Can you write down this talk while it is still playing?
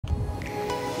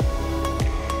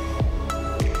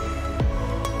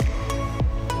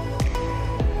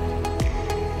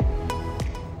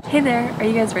Hey there, are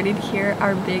you guys ready to hear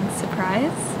our big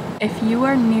surprise? If you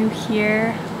are new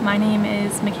here, my name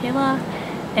is Mickayla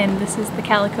and this is the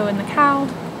Calico and the Cow.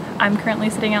 I'm currently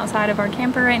sitting outside of our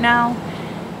camper right now.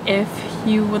 If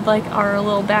you would like our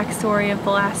little backstory of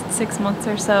the last 6 months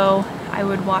or so, I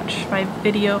would watch my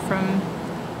video from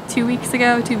 2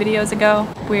 videos ago.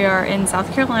 We are in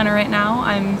South Carolina right now.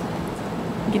 I'm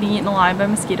getting eaten alive by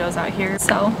mosquitoes out here.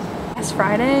 So, last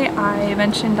Friday I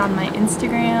mentioned on my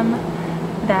Instagram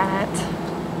that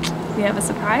we have a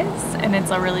surprise, and it's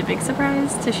a really big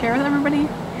surprise to share with everybody,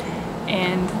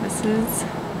 and this is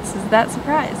that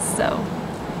surprise, so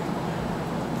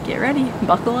get ready,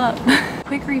 buckle up.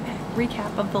 Quick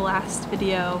recap of the last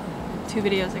video, 2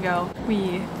 videos ago.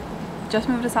 We just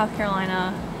moved to South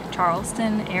Carolina,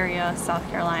 Charleston area, South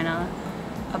Carolina,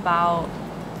 about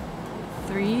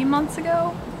 3 months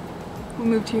ago. We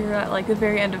moved here at like the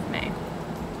very end of May,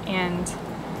 and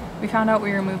we found out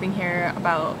we were moving here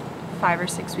about 5 or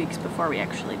 6 weeks before we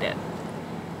actually did.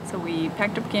 So we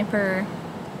packed up a camper,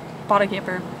 bought a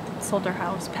camper, sold our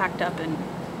house, packed up, and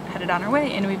headed on our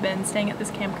way, and we've been staying at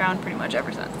this campground pretty much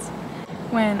ever since.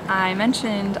 When I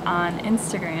mentioned on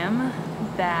Instagram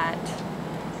that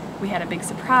we had a big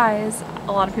surprise,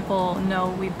 a lot of people know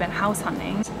we've been house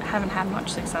hunting. Haven't had much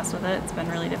success with it, it's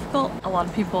been really difficult. A lot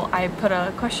of people, I put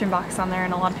a question box on there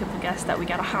and a lot of people guessed that we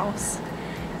got a house.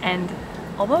 And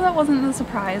although that wasn't the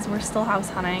surprise, we're still house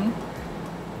hunting.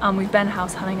 We've been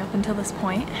house hunting up until this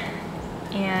point,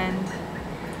 and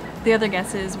the other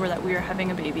guesses were that we were having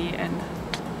a baby, and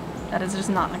that is just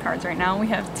not in the cards right now. We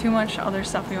have too much other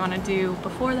stuff we want to do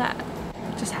before that.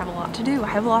 Just have a lot to do. I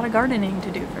have a lot of gardening to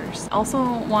do first.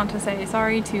 Also want to say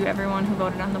sorry to everyone who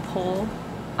voted on the poll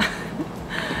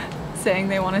saying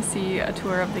they want to see a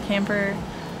tour of the camper.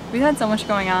 We've had so much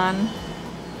going on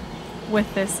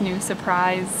with this new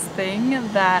surprise thing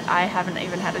that I haven't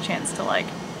even had a chance to like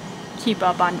keep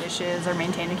up on dishes or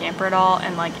maintain the camper at all,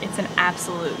 and like it's an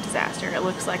absolute disaster. It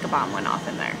looks like a bomb went off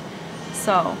in there.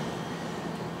 So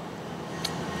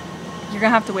you're gonna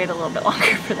have to wait a little bit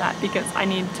longer for that because I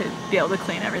need to be able to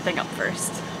clean everything up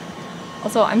first.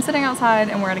 Also, I'm sitting outside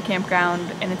and we're at a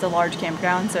campground, and it's a large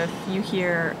campground, so if you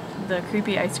hear the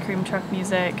creepy ice cream truck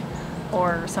music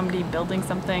or somebody building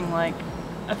something like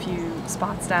a few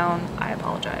spots down, I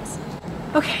apologize.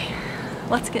 Okay,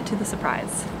 let's get to the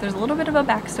surprise. There's a little bit of a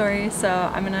backstory, so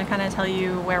I'm gonna kind of tell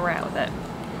you where we're at with it.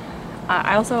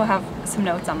 I also have some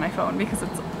notes on my phone because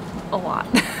it's a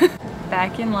lot.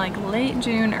 Back in like late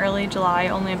June, early July,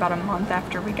 only about a month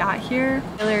after we got here,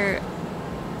 Taylor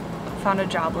found a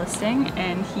job listing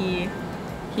and he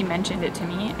mentioned it to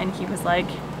me, and he was like,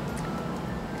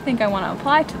 I think I want to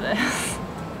apply to this.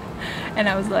 And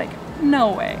I was like,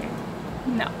 no way.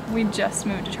 No, we just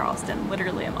moved to Charleston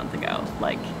literally a month ago.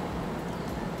 Like,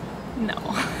 no,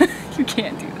 you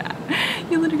can't do that.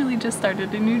 You literally just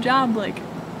started a new job like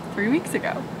 3 weeks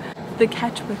ago. The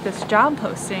catch with this job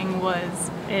posting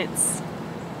was it's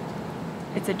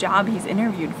a job he's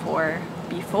interviewed for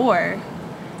before,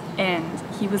 and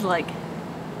he was like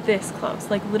this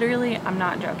close. Like literally, I'm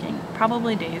not joking,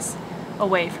 probably days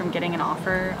away from getting an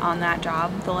offer on that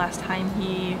job the last time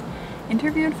he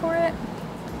interviewed for it.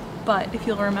 But if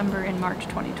you'll remember, in March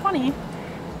 2020,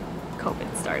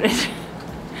 COVID started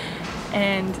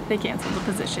and they canceled the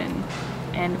position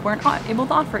and weren't able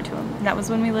to offer it to him. That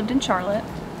was when we lived in Charlotte.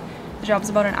 The job's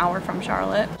about an hour from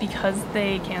Charlotte. Because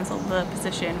they canceled the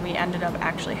position, we ended up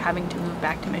actually having to move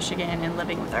back to Michigan and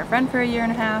living with our friend for a year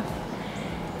and a half.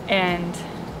 And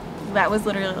that was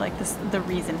literally like the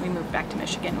reason we moved back to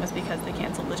Michigan, was because they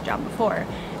canceled this job before.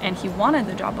 And he wanted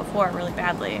the job before really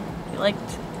badly. He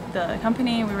liked the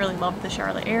company, we really loved the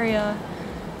Charlotte area,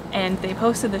 and they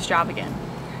posted this job again.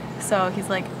 So he's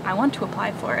like, I want to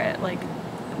apply for it. Like,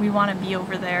 we want to be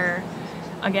over there.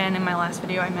 Again, in my last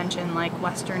video I mentioned like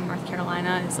Western North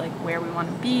Carolina is like where we want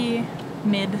to be,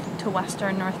 mid to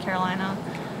Western North Carolina.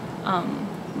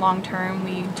 Long term,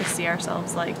 we just see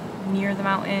ourselves like near the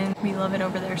mountain. We love it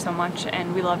over there so much,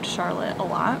 and we loved Charlotte a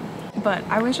lot. But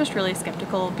I was just really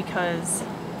skeptical because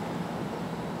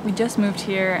we just moved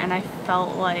here and I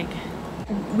felt like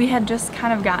we had just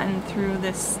kind of gotten through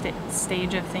this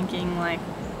stage of thinking like,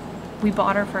 we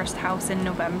bought our first house in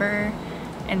November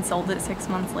and sold it 6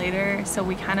 months later, so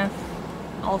we kind of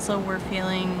also were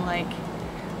feeling like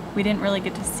we didn't really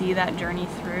get to see that journey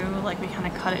through, like we kind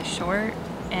of cut it short,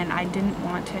 and I didn't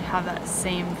want to have that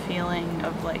same feeling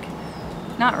of like,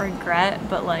 not regret,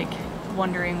 but like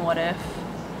wondering what if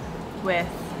with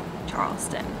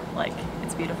Charleston. Like,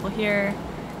 it's beautiful here,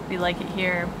 we like it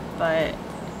here, but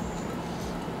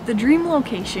the dream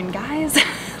location, guys.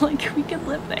 Like, we could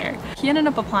live there. He ended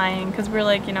up applying because we're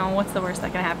like, you know, what's the worst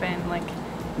that can happen? Like,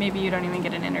 maybe you don't even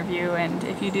get an interview, and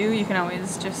if you do, you can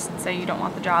always just say you don't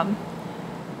want the job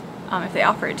if they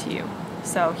offer it to you.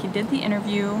 So he did the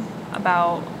interview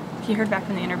he heard back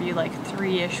from the interview like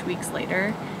 3-ish weeks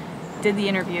later, did the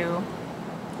interview,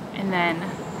 and then,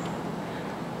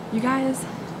 you guys,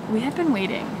 we had been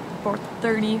waiting for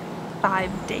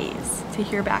 35 days to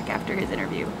hear back after his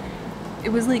interview. It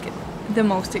was like the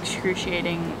most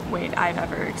excruciating wait I've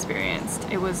ever experienced.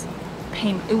 It was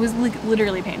it was like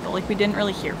literally painful. Like, we didn't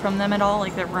really hear from them at all.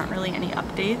 Like, there weren't really any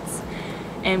updates,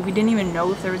 and we didn't even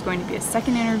know if there was going to be a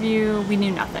second interview. We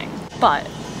knew nothing. But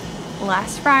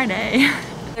last Friday,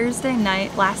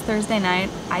 last Thursday night,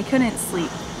 I couldn't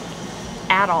sleep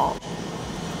at all.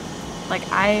 Like,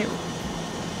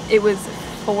 it was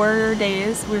 4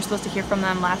 days. We were supposed to hear from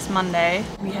them last Monday.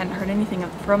 We hadn't heard anything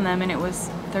from them, and it was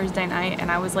Thursday night,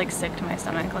 and I was like sick to my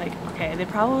stomach. Like, okay, they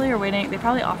probably are waiting. They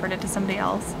probably offered it to somebody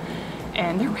else,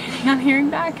 and they're waiting on hearing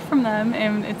back from them,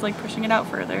 and it's like pushing it out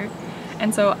further.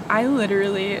 And so I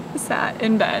literally sat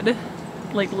in bed,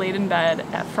 like late in bed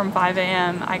from 5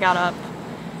 a.m. I got up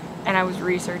and I was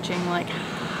researching like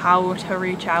how to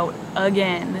reach out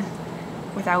again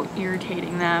without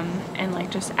irritating them and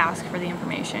like just ask for the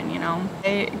information, you know?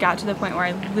 I got to the point where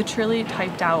I literally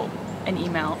typed out an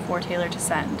email for Taylor to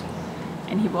send,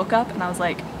 and he woke up and I was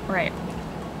like, right,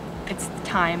 it's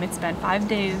time. It's been 5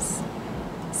 days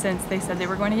since they said they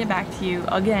were going to get back to you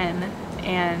again,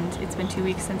 and it's been 2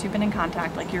 weeks since you've been in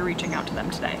contact. Like, you're reaching out to them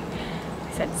today.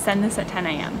 I said, send this at 10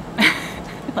 a.m.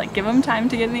 Like, give them time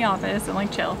to get in the office and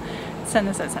like chill. Send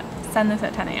this at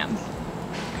 10 a.m.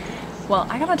 Well,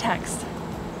 I got a text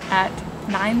at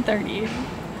 9:30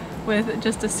 with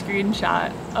just a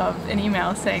screenshot of an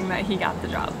email saying that he got the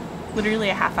job. Literally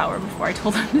a half hour before I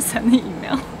told him to send the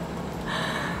email.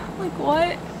 Like,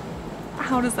 what?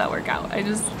 How does that work out?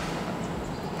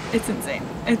 It's insane.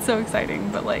 It's so exciting,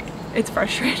 but like, it's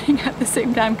frustrating at the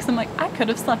same time because I'm like, I could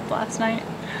have slept last night.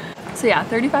 So yeah,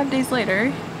 35 days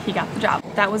later, he got the job.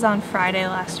 That was on Friday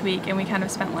last week, and we kind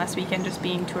of spent last weekend just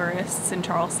being tourists in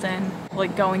Charleston,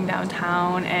 like going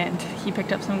downtown, and he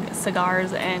picked up some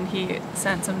cigars, and he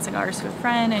sent some cigars to a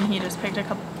friend, and he just picked a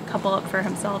couple up for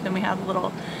himself, and we had a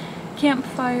little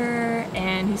campfire,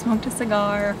 and he smoked a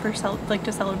cigar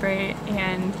to celebrate,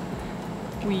 and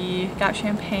we got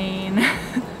champagne.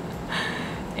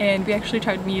 And we actually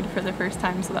tried mead for the first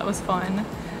time, so that was fun.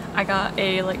 I got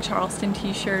a like Charleston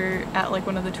t-shirt at like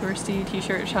one of the touristy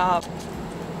t-shirt shops.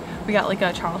 We got like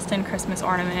a Charleston Christmas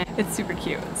ornament. It's super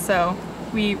cute. So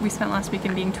we spent last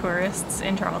weekend being tourists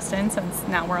in Charleston, since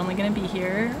now we're only gonna be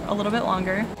here a little bit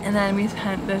longer. And then we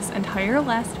spent this entire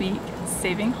last week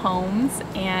saving homes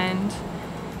and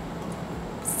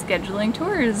scheduling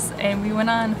tours, and we went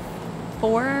on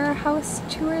 4 house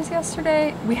tours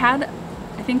yesterday.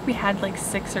 I think we had like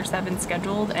 6 or 7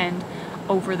 scheduled, and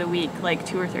over the week like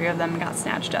 2 or 3 of them got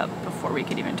snatched up before we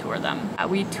could even tour them.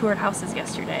 We toured houses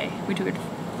yesterday. We toured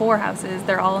 4 houses.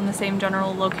 They're all in the same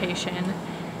general location,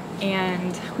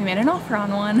 and we made an offer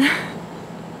on one.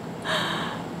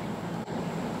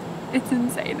 It's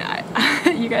insane.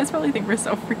 You guys probably think we're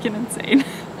so freaking insane.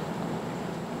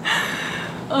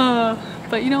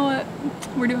 But you know what?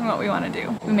 We're doing what we want to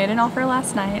do. We made an offer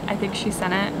last night. I think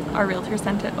our realtor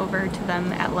sent it over to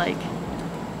them at like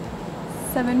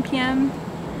 7 p.m.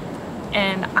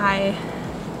 And I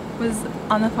was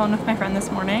on the phone with my friend this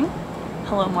morning.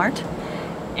 Hello, Mart.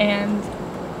 And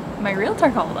my realtor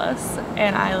called us,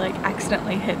 and I like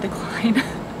accidentally hit decline.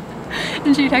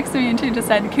 And she texted me and she just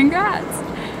said, congrats.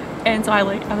 And so I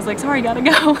was like, sorry, gotta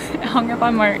go. I hung up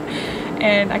on Mart,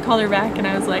 and I called her back and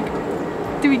I was like,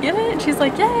 do we get it? She's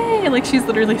like, yay! Like, she's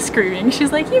literally screaming.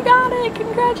 She's like, you got it!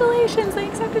 Congratulations! They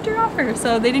accepted your offer.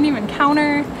 So they didn't even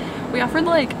counter. We offered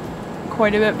like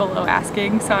quite a bit below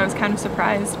asking, so I was kind of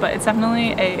surprised, but it's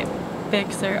definitely a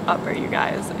fixer-upper, you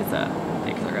guys. It's a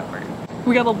fixer-upper.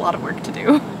 We got a lot of work to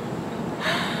do.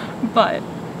 But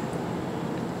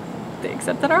they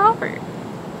accepted our offer.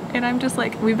 And I'm just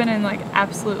like, we've been in like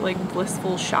absolute like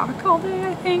blissful shock all day,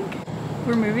 I think.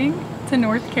 We're moving to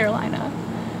North Carolina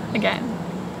again.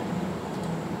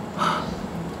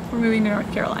 We're moving to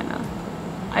North Carolina.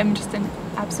 I'm just in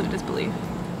absolute disbelief.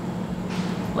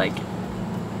 Like,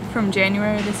 from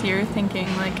January this year, thinking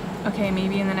like, okay,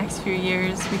 maybe in the next few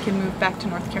years we can move back to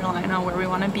North Carolina where we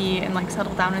want to be and like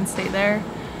settle down and stay there,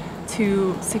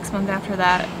 to 6 months after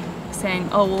that saying,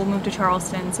 oh, we'll move to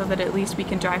Charleston so that at least we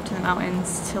can drive to the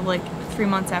mountains, to like 3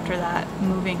 months after that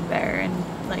moving there and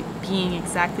like being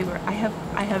exactly where I have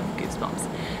goosebumps,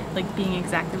 like being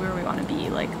exactly where we want to be,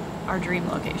 like our dream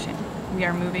location. We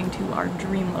are moving to our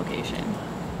dream location.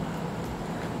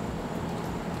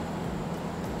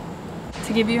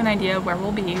 to give you an idea of where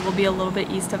we'll be a little bit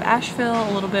east of Asheville,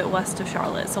 a little bit west of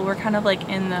Charlotte. So we're kind of like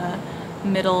in the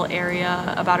middle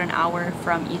area, about an hour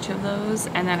from each of those,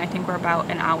 and then I think we're about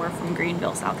an hour from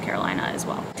Greenville, South Carolina as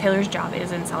well. Taylor's job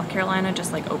is in South Carolina,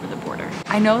 just like over the border.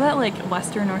 I know that like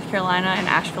Western North Carolina and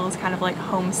Asheville is kind of like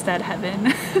homestead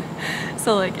heaven.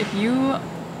 So like if you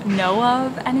know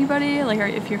of anybody, like, or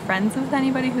if you're friends with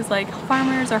anybody who's like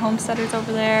farmers or homesteaders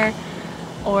over there,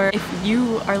 or if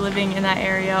you are living in that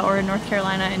area or in North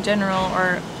Carolina in general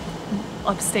or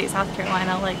upstate South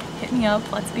Carolina, like hit me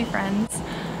up, let's be friends.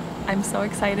 I'm so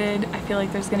excited. I feel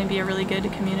like there's going to be a really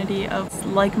good community of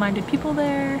like-minded people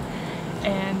there,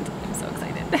 and I'm so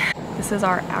excited. This is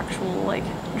our actual like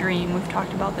dream. We've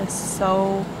talked about this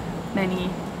so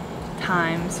many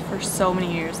times for so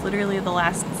many years. Literally the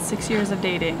last 6 years of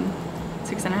dating,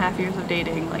 6.5 years of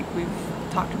dating, like we've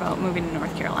talked about moving to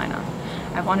North Carolina.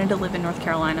 I've wanted to live in North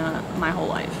Carolina my whole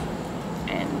life,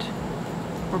 and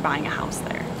we're buying a house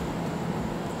there.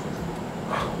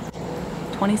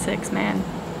 26, man.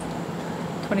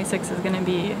 26 is gonna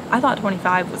be, I thought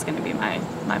 25 was gonna be my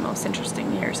most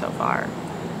interesting year so far.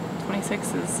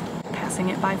 26 is passing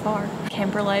it by far.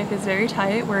 Camper life is very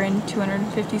tight. We're in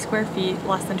 250 square feet,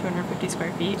 less than 250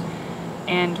 square feet,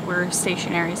 and we're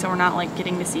stationary, so we're not like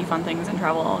getting to see fun things and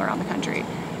travel all around the country.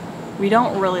 We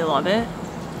don't really love it,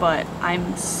 but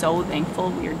I'm so thankful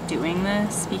we're doing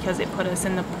this because it put us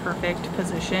in the perfect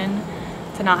position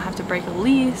to not have to break a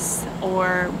lease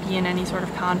or be in any sort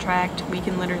of contract. We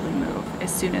can literally move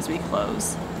as soon as we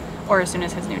close, or as soon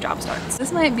as his new job starts.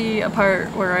 This might be a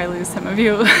part where I lose some of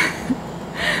you,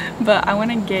 but I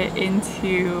want to get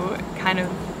into kind of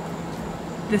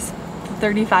this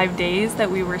 35 days that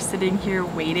we were sitting here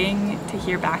waiting to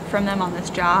hear back from them on this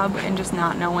job and just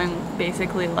not knowing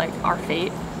basically like our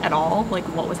fate at all, like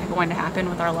what was going to happen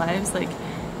with our lives. Like,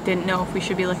 didn't know if we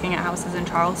should be looking at houses in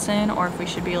Charleston or if we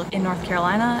should be in North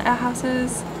Carolina at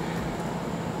houses.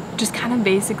 Just kind of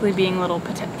basically being little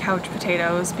couch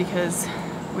potatoes because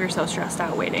we were so stressed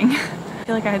out waiting. I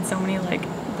feel like I had so many like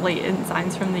blatant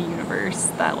signs from the universe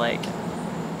that like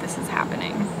this is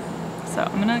happening. So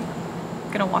I'm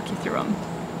gonna walk you through them.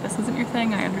 This isn't your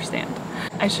thing, I understand.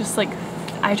 I just like,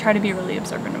 I try to be really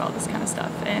observant about this kind of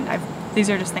stuff, and these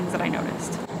are just things that I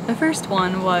noticed. The first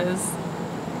one was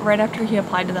right after he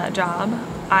applied to that job,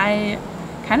 I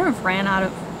kind of ran out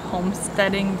of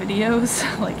homesteading videos.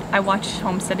 Like, I watch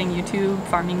homesteading YouTube,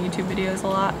 farming YouTube videos a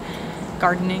lot,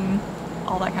 gardening,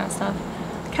 all that kind of stuff.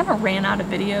 I kind of ran out of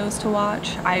videos to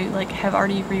watch. I like have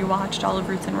already rewatched all of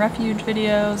Roots and Refuge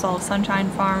videos, all of Sunshine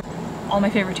Farm, all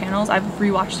my favorite channels. I've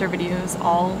rewatched their videos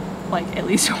all like at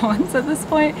least once at this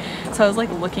point. So I was like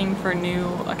looking for new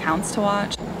accounts to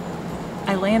watch.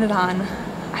 I landed on,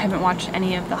 I haven't watched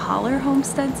any of the Holler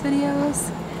Homesteads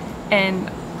videos, and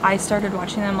I started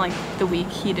watching them like the week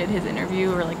he did his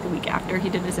interview, or like the week after he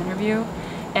did his interview,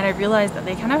 and I realized that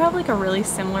they kind of have like a really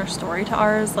similar story to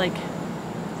ours, like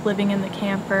living in the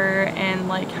camper and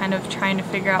like kind of trying to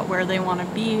figure out where they want to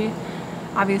be.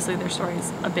 Obviously their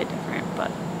story's a bit different,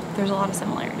 but there's a lot of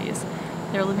similarities.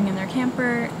 They're living in their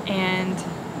camper and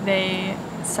they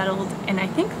settled in, I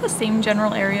think, the same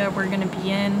general area we're gonna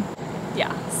be in.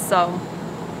 Yeah, so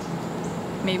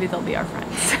maybe they'll be our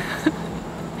friends.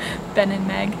 Ben and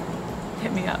Meg,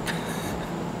 hit me up.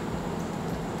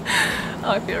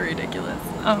 Oh, I feel ridiculous.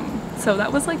 So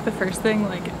that was like the first thing,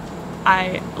 like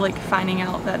I like finding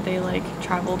out that they like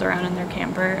traveled around in their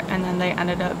camper and then they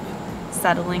ended up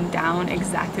settling down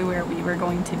exactly where we were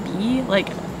going to be, like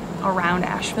around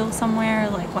Asheville somewhere,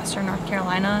 like Western North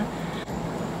Carolina.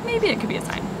 Maybe it could be a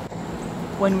sign.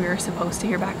 When we were supposed to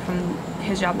hear back from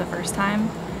his job the first time,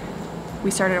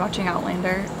 we started watching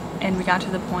Outlander, and we got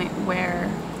to the point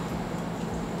where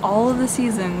all of the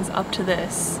seasons up to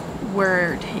this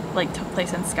were took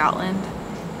place in Scotland,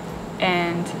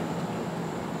 and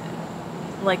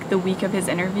like the week of his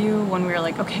interview, when we were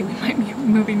like, okay, we might be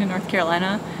moving to North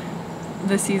Carolina,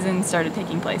 the season started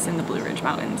taking place in the Blue Ridge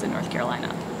Mountains in North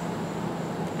Carolina.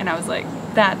 And I was like,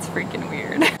 that's freaking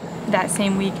weird. That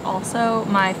same week also,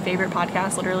 my favorite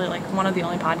podcast, literally like one of the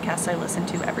only podcasts I listen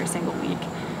to every single week,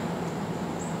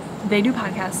 they do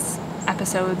podcasts,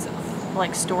 episodes,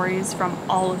 like stories from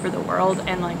all over the world,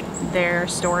 and like their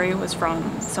story was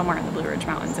from somewhere in the Blue Ridge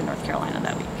Mountains in North Carolina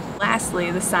that week.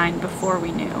 Lastly, the sign before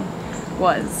we knew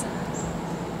was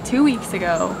 2 weekends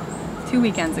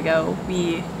ago,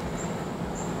 we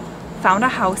found a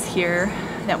house here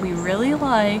that we really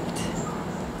liked,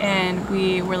 and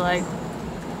we were like,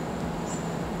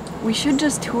 we should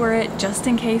just tour it just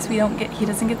in case he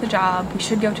doesn't get the job. We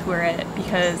should go tour it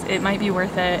because it might be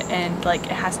worth it, and like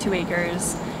it has 2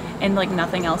 acres, and like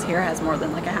nothing else here has more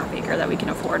than like a half acre that we can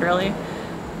afford really.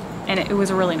 and it was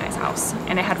a really nice house,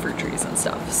 and it had fruit trees and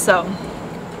stuff. So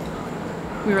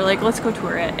we were like, let's go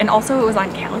tour it. And also it was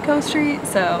on Calico Street,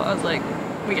 so I was like,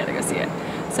 we gotta go see it.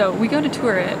 So we go to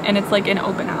tour it, and it's like an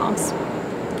open house.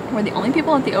 We're the only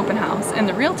people at the open house, and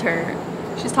the realtor,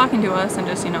 she's talking to us and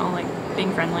just, you know, like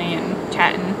being friendly and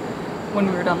chatting when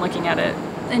we were done looking at it.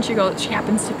 And she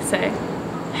happens to say,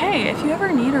 hey, if you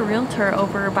ever need a realtor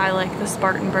over by like the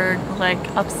Spartanburg, like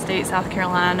upstate South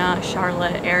Carolina,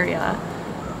 Charlotte area,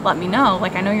 let me know.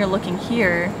 Like, I know you're looking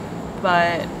here,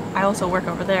 but I also work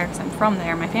over there because I'm from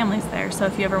there, my family's there. So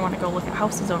if you ever want to go look at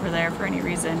houses over there for any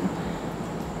reason,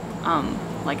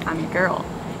 like, I'm your girl.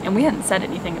 And we hadn't said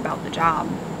anything about the job.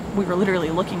 We were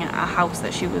literally looking at a house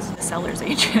that she was the seller's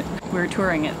agent. We were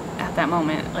touring it at that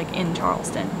moment, like in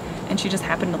Charleston. And she just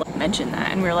happened to like mention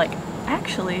that, and we were like,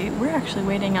 we're actually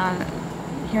waiting on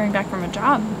hearing back from a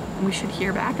job. We should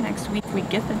hear back next week. We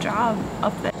get the job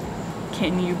up there.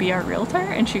 Can you be our realtor?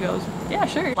 And she goes, yeah,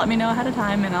 sure. Let me know ahead of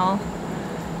time, and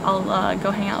I'll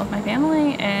go hang out with my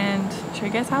family and show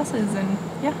you guys houses. And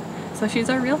yeah, so she's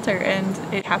our realtor,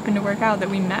 and it happened to work out that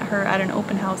we met her at an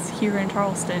open house here in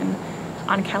Charleston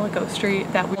on Calico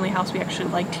Street. That was the only house we actually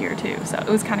liked here too, so it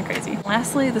was kind of crazy.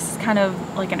 Lastly, this is kind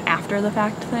of like an after the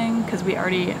fact thing, because we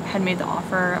already had made the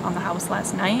offer on the house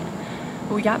last night,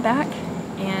 but we got back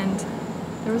and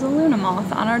there was a Luna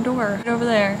moth on our door right over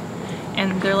there,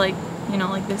 and they're like, you know,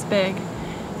 like this big,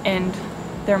 and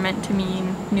they're meant to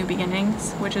mean new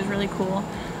beginnings, which is really cool.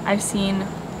 I've seen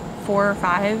 4 or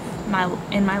 5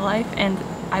 in my life, and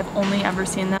I've only ever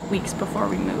seen them weeks before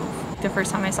we moved. The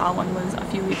first time I saw one was a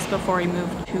few weeks before we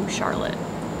moved to Charlotte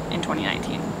in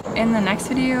 2019. In the next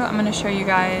video, I'm going to show you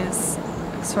guys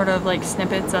sort of like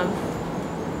snippets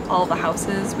of all the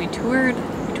houses we toured.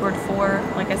 We toured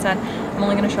 4, like I said. I'm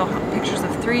only going to show pictures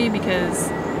of 3 because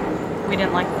we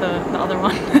didn't like the other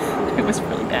one. It was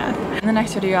really bad. In the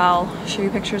next video, I'll show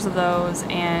you pictures of those,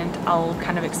 and I'll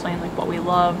kind of explain like what we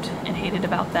loved and hated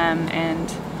about them,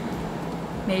 and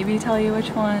maybe tell you which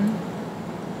one.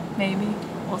 Maybe.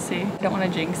 We'll see. I don't want to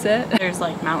jinx it. There's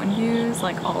like mountain views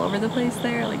like all over the place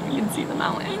there. Like, you can see the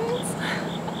mountains.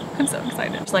 I'm so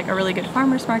excited. There's like a really good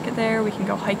farmer's market there. We can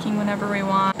go hiking whenever we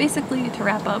want. Basically, to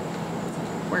wrap up,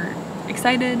 we're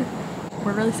excited.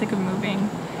 We're really sick of moving,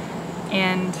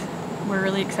 and we're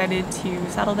really excited to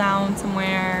settle down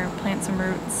somewhere, plant some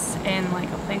roots in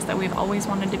like a place that we've always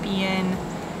wanted to be in,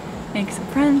 make some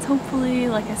friends hopefully.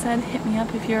 Like I said, hit me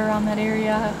up if you're around that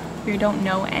area. If you don't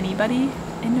know anybody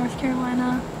in North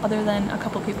Carolina other than a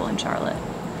couple people in Charlotte.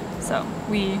 So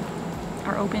we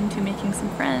are open to making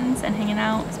some friends and hanging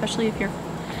out, especially if you're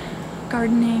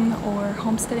gardening or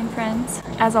homesteading friends.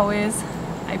 As always,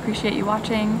 I appreciate you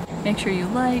watching. Make sure you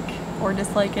like or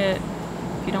dislike it.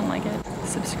 If you don't like it,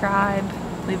 subscribe,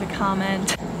 leave a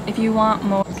comment. If you want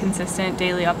more consistent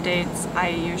daily updates, I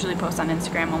usually post on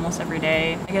Instagram almost every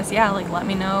day. I guess, yeah, like let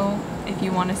me know if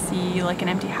you want to see like an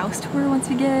empty house tour once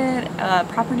we get a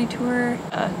property tour,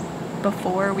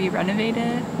 before we renovate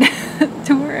it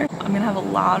tour. I'm gonna have a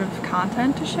lot of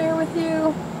content to share with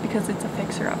you because it's a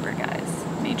fixer-upper, guys.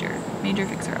 Major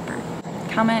fixer-upper.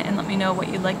 Comment and let me know what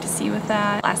you'd like to see with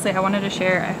that. Lastly, I wanted to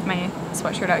share, I have my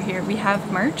sweatshirt out here. We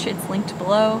have merch, it's linked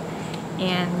below,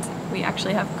 and we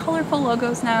actually have colorful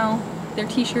logos now. They're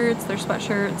t-shirts, they're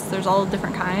sweatshirts, there's all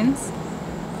different kinds,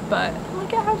 but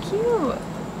look at how cute.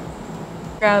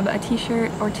 Grab a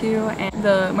t-shirt or 2, and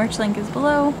the merch link is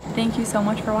below. Thank you so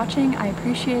much for watching. I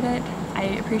appreciate it. I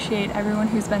appreciate everyone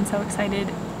who's been so excited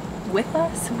with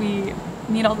us. We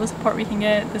need all the support we can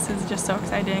get. This is just so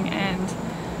exciting, and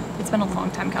it's been a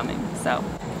long time coming. So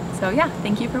yeah,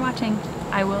 thank you for watching.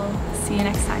 I will see you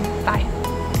next time. Bye.